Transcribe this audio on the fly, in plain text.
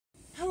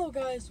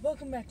Hello guys,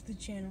 welcome back to the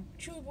channel,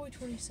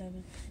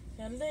 ChiliBoy27.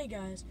 Now today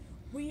guys,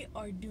 we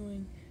are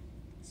doing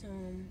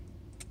some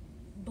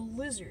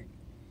Blizzard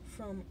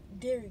from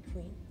Dairy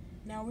Queen.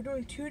 Now we're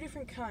doing two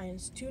different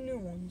kinds, two new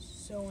ones.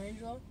 So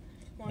Angelo,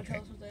 want to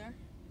tell us what they are?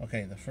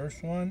 Okay, the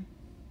first one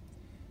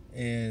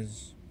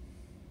is,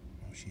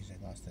 oh jeez,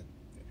 I lost it.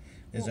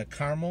 Is a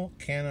caramel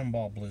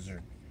cannonball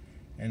Blizzard.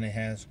 And it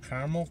has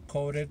caramel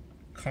coated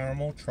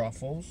caramel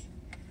truffles,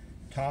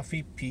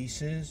 toffee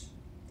pieces,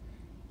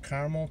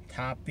 caramel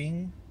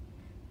topping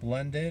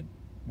blended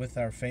with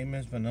our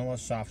famous vanilla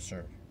soft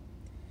serve.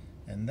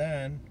 And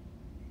then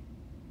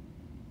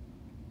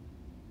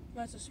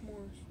That's a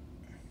s'mores.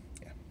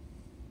 Yeah.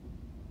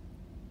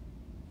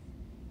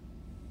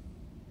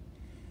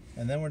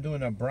 And then we're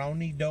doing a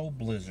brownie dough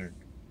Blizzard,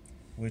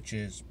 which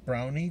is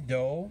brownie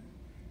dough,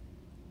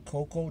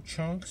 cocoa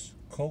chunks,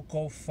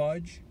 cocoa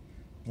fudge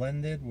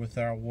blended with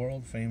our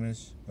world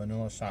famous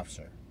vanilla soft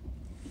serve.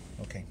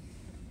 Okay.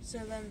 So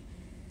then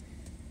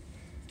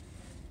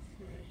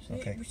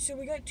Okay. So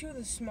we got two of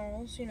the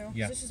smalls, you know.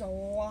 Yeah. This is a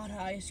lot of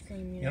ice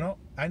cream, You know,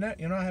 I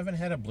haven't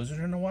had a Blizzard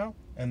in a while,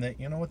 and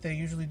you know what they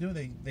usually do?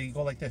 They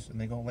go like this, and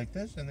they go like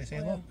this, and they say,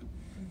 yeah. "Look."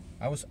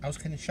 I was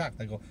kind of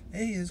shocked. I go,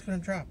 "Hey, it's gonna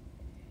drop."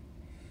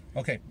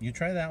 Okay, you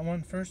try that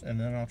one first, and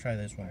then I'll try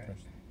this one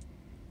first.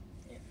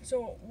 Yeah.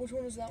 So which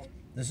one is that one?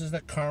 This is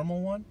the caramel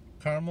one,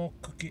 caramel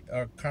cookie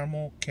or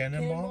caramel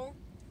cannonball.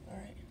 All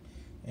right.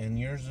 And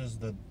yours is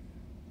the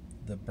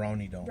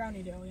brownie dough.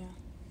 Brownie dough, yeah.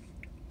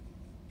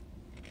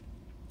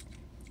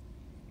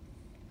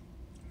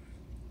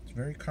 It's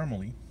very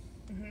caramely.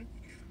 Mhm.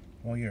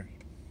 Well, yours.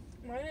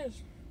 Mine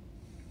is.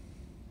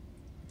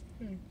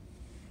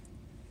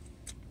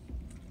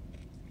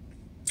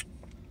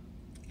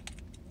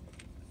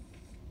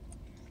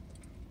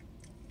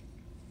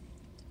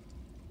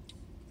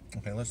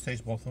 Okay, let's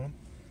taste both of them.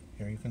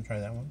 Here, you can try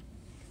that one.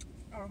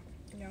 Oh,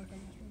 yeah, okay,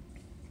 this one.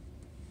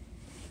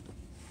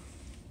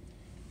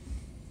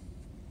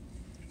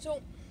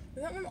 So,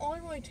 that one, all I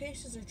really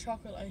taste is a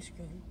chocolate ice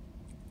cream.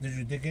 Did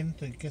you dig in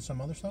to get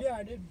some other stuff? Yeah,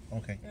 I did.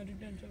 Okay. Yeah, I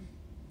did too.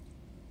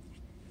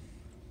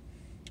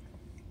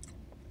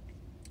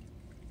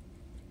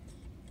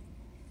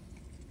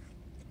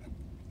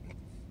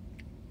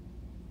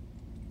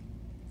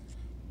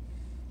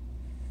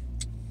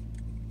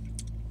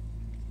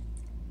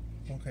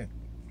 Okay.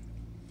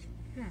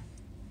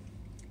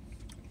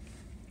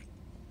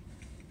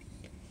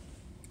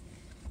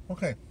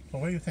 Okay, so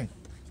what do you think?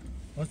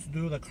 Let's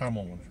do the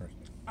caramel one first.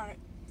 Alright.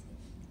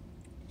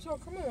 So, a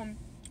caramel one,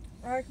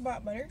 I like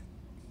about better.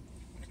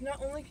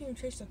 Not only can you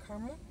taste the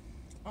caramel,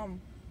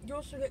 you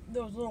also get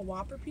those little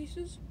Whopper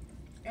pieces,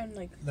 and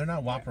like... They're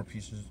not Whopper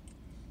pieces.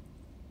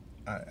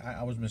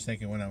 I was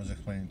mistaken when I was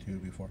explaining to you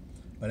before.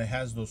 But it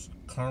has those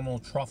caramel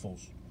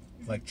truffles,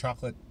 like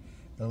chocolate.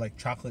 They're like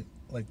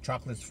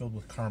chocolates filled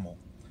with caramel.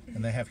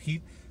 And they have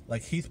Heath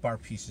bar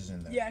pieces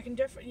in there. Yeah, I can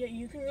definitely,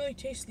 you can really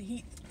taste the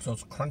heat. So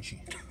it's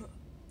crunchy.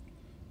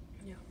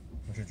 Yeah.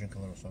 I should drink a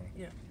little soda.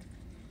 Yeah.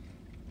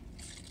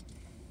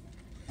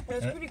 Yeah,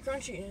 it's pretty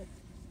crunchy.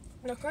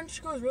 And the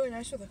crunch goes really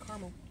nice with the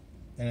caramel.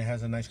 And it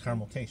has a nice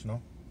caramel taste,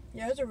 no?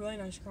 Yeah, it's a really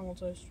nice caramel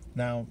taste.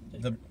 Now,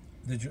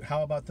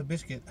 how about the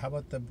biscuit? How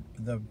about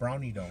the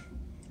brownie dough?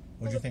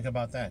 What'd you think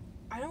about that?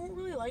 I don't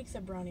really like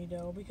the brownie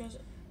dough because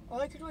all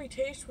I could really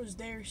taste was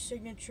their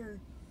signature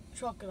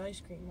chocolate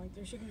ice cream, like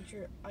their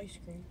signature ice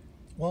cream.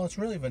 Well, it's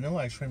really vanilla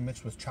ice cream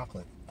mixed with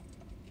chocolate.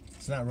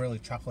 It's not really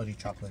chocolatey.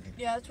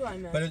 Yeah, that's what I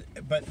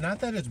meant. But not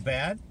that it's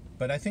bad,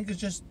 but I think it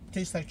just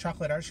tastes like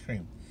chocolate ice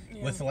cream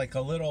with like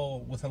a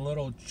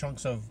little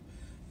chunks of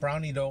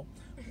brownie dough,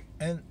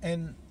 and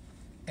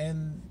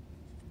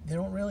they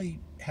don't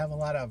really have a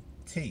lot of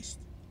taste.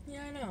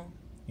 Yeah, I know.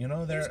 You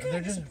know, they're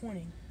just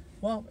disappointing.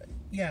 Well,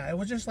 yeah, it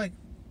was just like,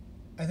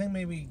 I think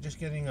maybe just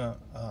getting a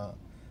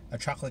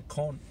chocolate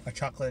cone,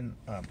 chocolate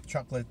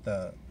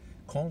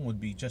cone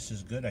would be just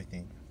as good, I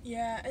think.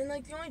 Yeah, and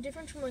like the only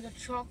difference from like a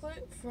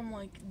chocolate from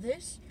like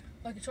this,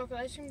 like a chocolate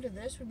ice cream to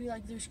this would be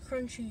like there's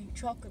crunchy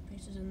chocolate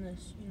pieces in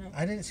this, you know.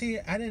 I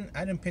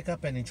didn't pick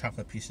up any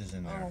chocolate pieces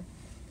in there. Oh.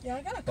 Yeah,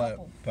 I got a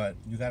couple. But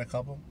you got a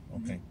couple?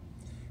 Okay.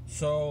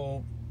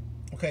 So,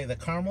 okay, the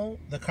caramel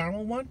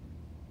one,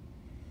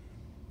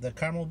 the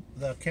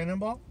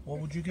cannonball, what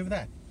would you give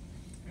that?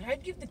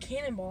 I'd give the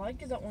cannonball, I'd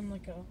give that one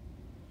like a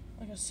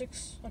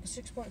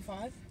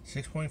 6.5.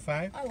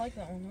 6.5? I like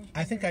that one.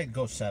 I think I'd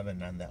go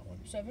 7 on that one.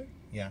 7?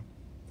 Yeah.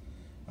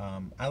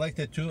 I liked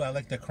it too. I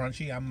like the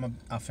crunchy. I'm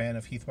a fan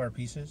of Heath bar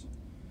pieces.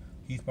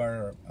 Heath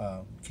bar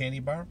candy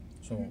bar.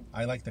 So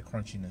I like the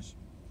crunchiness.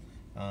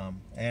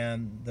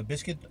 And the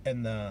biscuit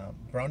and the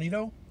brownie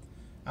dough,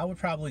 I would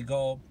probably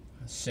go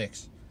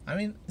 6. I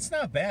mean, it's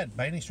not bad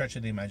by any stretch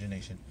of the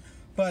imagination.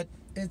 But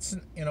it's,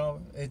 you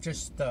know, it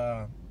just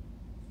kind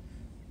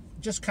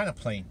of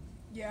plain.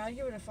 Yeah, I'd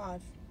give it a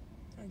 5.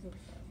 I'd give it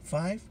a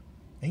 5?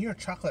 And you're a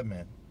chocolate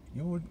man.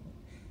 You would...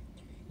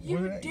 Yeah,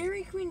 but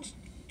Dairy Queen's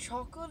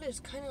chocolate is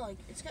kind of like,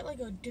 it's got like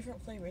a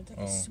different flavor. It's like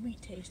a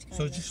sweet taste kind of.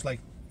 So it's just like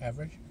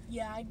average?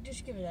 Yeah, I'd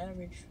just give it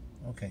average.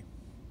 Okay.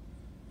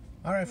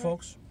 All right,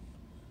 folks.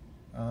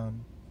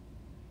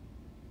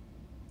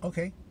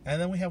 Okay,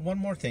 and then we have one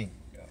more thing.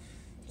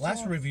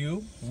 Last So-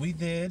 review, we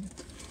did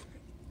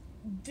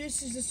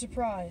This is a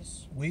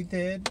surprise.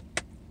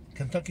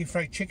 Kentucky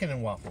Fried Chicken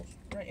and waffles.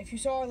 Right, if you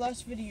saw our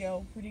last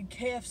video, we did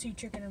KFC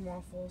chicken and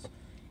waffles.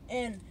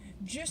 And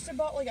just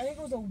about, like, I think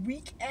it was a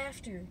week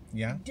after,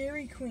 Yeah?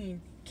 Dairy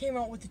Queen came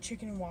out with the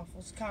chicken and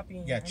waffles,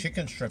 copying Yeah, them.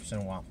 chicken strips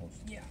and waffles.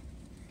 Yeah.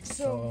 So,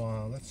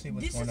 So, let's see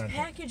what's this going is on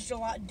here. packaged a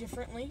lot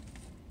differently.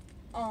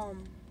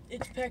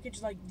 It's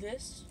packaged like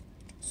this.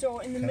 So,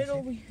 in the Can I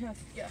middle, see? we have,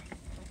 yeah.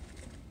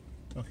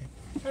 Okay.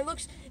 It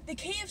looks, the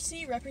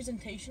KFC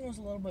representation was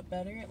a little bit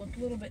better. It looked a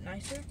little bit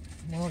nicer.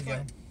 Well,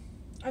 yeah.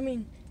 I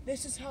mean,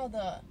 this is how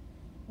the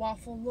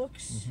waffle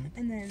looks. Mhm.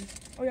 And then,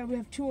 oh yeah, we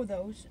have 2 of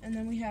those. And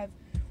then we have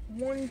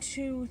 1,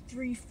 2,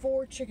 3,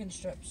 4 chicken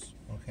strips.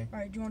 Okay. All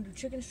right, do you want to do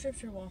chicken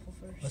strips or waffle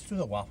first? Let's do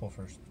the waffle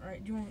first. All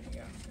right, do you want,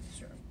 yeah, get the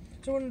syrup.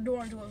 So do you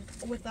want to do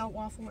it without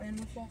waffle and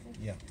with waffle?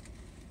 Yeah. All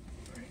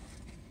right.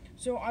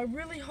 So I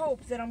really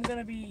hope that I'm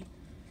gonna be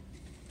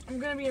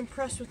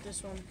impressed with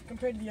this one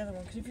compared to the other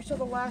one. Because if you saw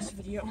the last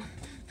video,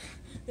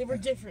 they were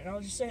different.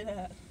 I'll just say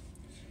that.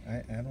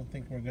 I don't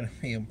think we're going to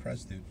be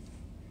impressed, dude.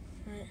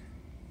 All right.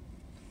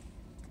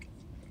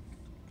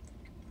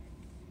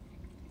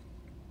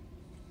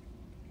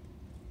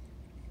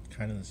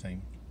 Kind of the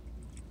same.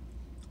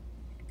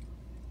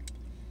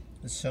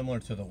 It's similar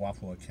to the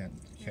waffle at Yeah.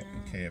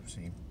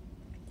 KFC.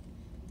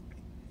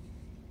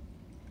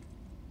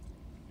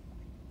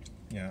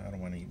 Yeah, I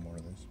don't want to eat more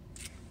of this.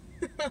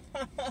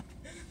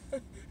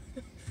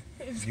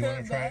 Is You wanna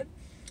that try bad? it?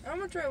 I'm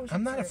gonna try it with I'm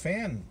some not a syrup.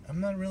 fan. I'm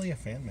not really a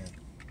fan, man.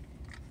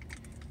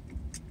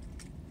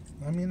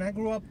 I mean, I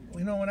grew up.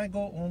 You know,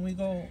 when we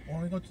go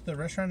to the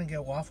restaurant and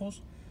get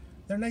waffles,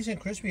 they're nice and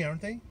crispy,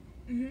 aren't they?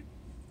 Mhm.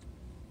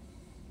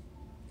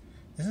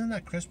 Isn't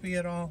that crispy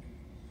at all?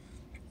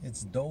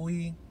 It's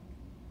doughy.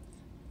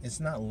 It's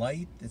not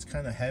light. It's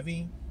kind of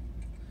heavy.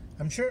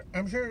 I'm sure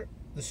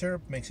the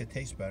syrup makes it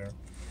taste better.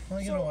 Well,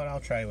 you know So- what? I'll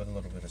try it with a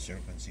little bit of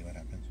syrup and see what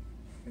happens.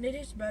 It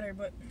is better,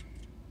 but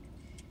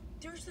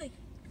there's like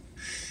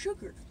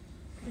sugar.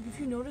 Like if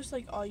you notice,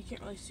 like you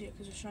can't really see it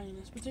because of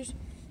shininess, but there's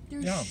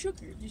Yeah.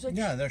 sugar. There's like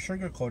Yeah, they're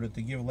sugar coated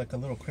to give like a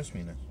little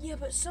crispiness. yeah,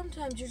 but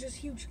sometimes there's just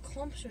huge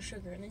clumps of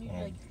sugar, and then you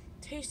Oh. like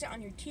taste it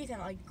on your teeth, and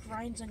it like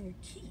grinds on your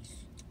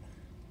teeth.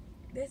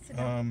 That's it.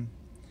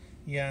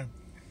 Yeah,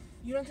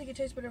 You don't think it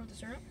tastes better with the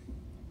syrup?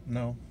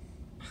 no.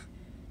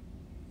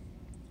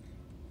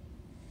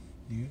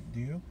 Do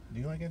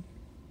you like it?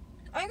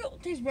 I think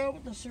it tastes better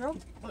with the syrup,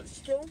 but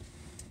still,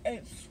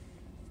 it's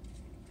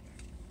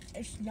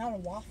not a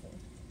waffle.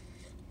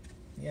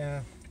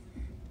 Yeah.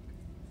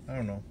 I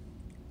don't know.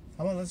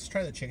 How about let's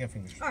try the chicken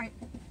fingers? All right.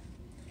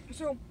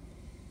 So,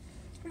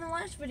 in the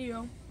last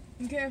video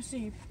in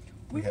KFC,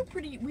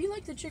 We we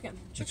liked the chicken.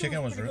 The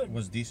chicken pretty good.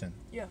 was decent.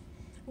 Yeah.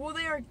 Well,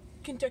 they are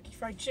Kentucky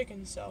Fried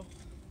Chicken, so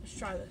let's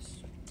try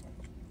this.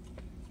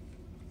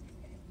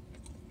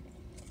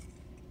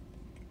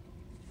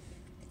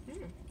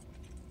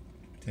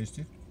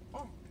 Tasty.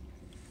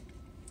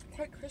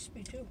 Quite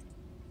crispy too.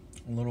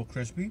 A little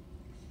crispy.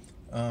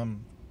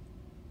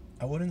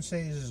 I wouldn't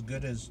say it's as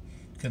good as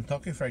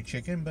Kentucky Fried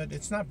Chicken, but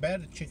it's not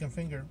bad at chicken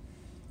finger.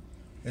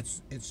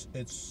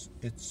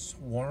 It's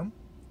warm,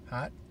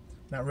 hot,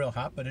 not real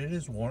hot, but it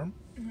is warm,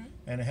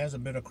 and it has a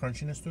bit of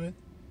crunchiness to it.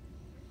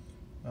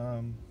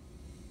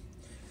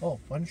 Oh,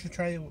 why don't you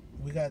try?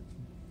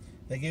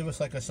 They gave us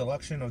like a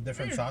selection of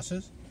different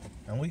sauces,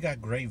 and we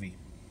got gravy.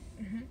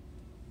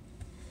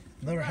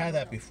 Never had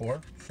that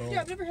before, so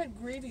Yeah, I've never had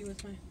gravy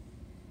with my.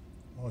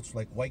 oh, it's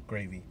like white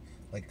gravy,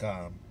 like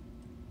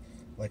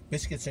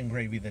biscuits and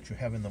gravy that you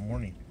have in the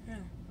morning. Yeah.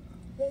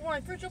 Well, when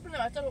I first opened it,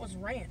 I thought it was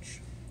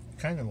ranch.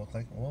 Kind of look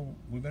like. Well,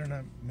 we better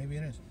not. Maybe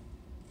it is.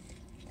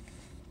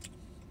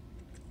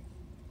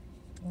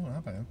 Oh,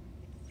 not bad.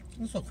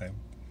 It's okay.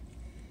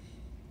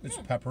 It's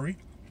Yeah. peppery.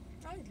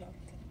 I like that.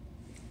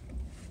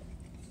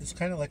 It's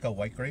kind of like a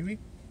white gravy. I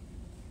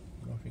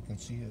don't know if you can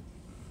see it.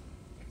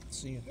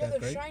 Yeah, that the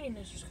great.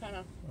 shininess is kind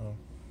of. Oh,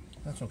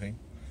 that's okay.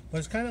 But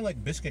it's kind of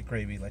like biscuit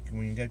gravy, like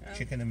when you get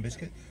chicken and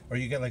biscuit, or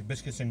you get like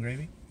biscuits and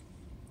gravy.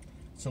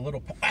 It's a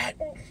little.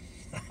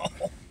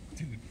 Oh,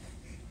 dude.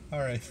 All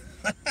right.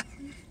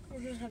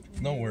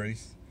 No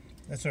worries.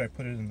 That's all right.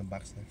 Put it in the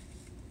box there.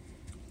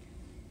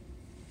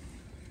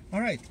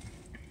 All right.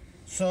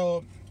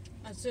 So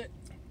That's it.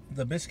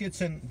 the biscuits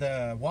and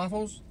the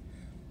waffles,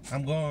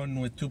 I'm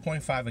going with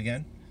 2.5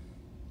 again.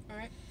 All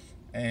right.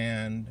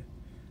 And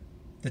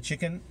the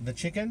chicken,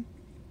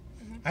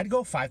 I'd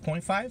go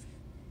 5.5.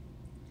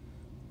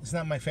 It's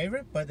not my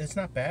favorite, but it's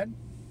not bad.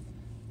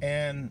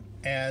 And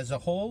as a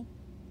whole,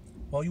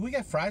 well, we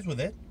got fries with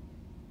it.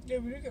 Yeah,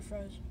 we do get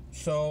fries.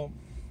 So,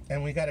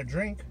 and we got a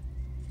drink.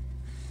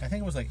 I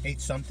think it was like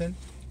 8 something.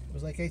 It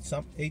was like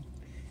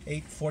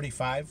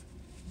 8.45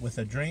 with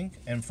a drink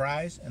and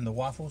fries and the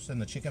waffles and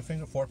the chicken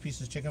finger, 4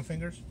 pieces chicken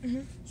fingers.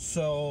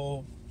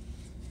 So,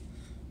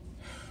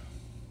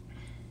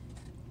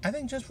 I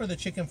think just for the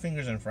chicken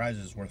fingers and fries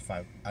is worth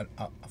 5. A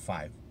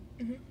 5.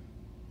 What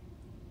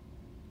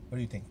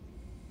do you think?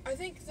 I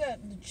think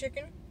that the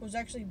chicken was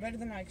actually better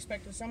than I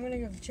expected, so I'm gonna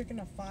give the chicken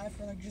a 5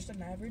 for like just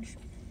an average.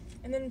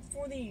 And then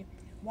for the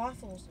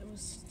waffles, it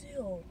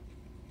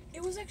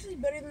was actually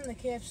better than the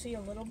KFC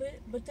a little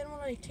bit, but then when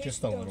I tasted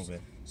Just a little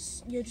bit.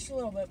 Yeah, just a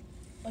little bit,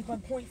 like by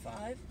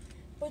 0.5.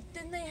 But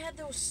then they had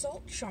those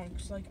salt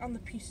chunks like on the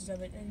pieces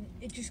of it, and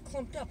it just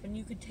clumped up, and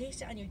you could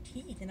taste it on your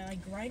teeth, and I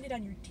grind it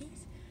on your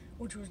teeth,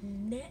 which was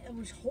it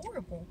was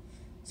horrible.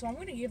 So I'm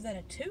gonna give that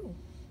a 2.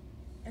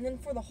 And then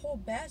for the whole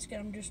basket,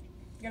 I'm just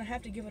gonna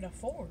have to give it a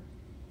 4.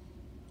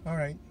 All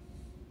right.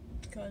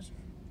 Because,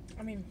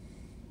 I mean,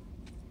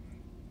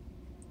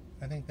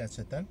 I think that's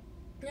it then.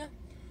 yeah.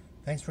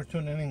 Thanks for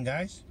tuning in,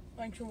 guys.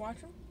 Thanks for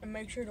watching, and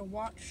make sure to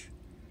watch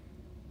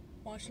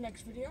the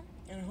next video,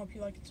 and I hope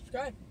you like and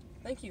subscribe.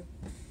 Thank you.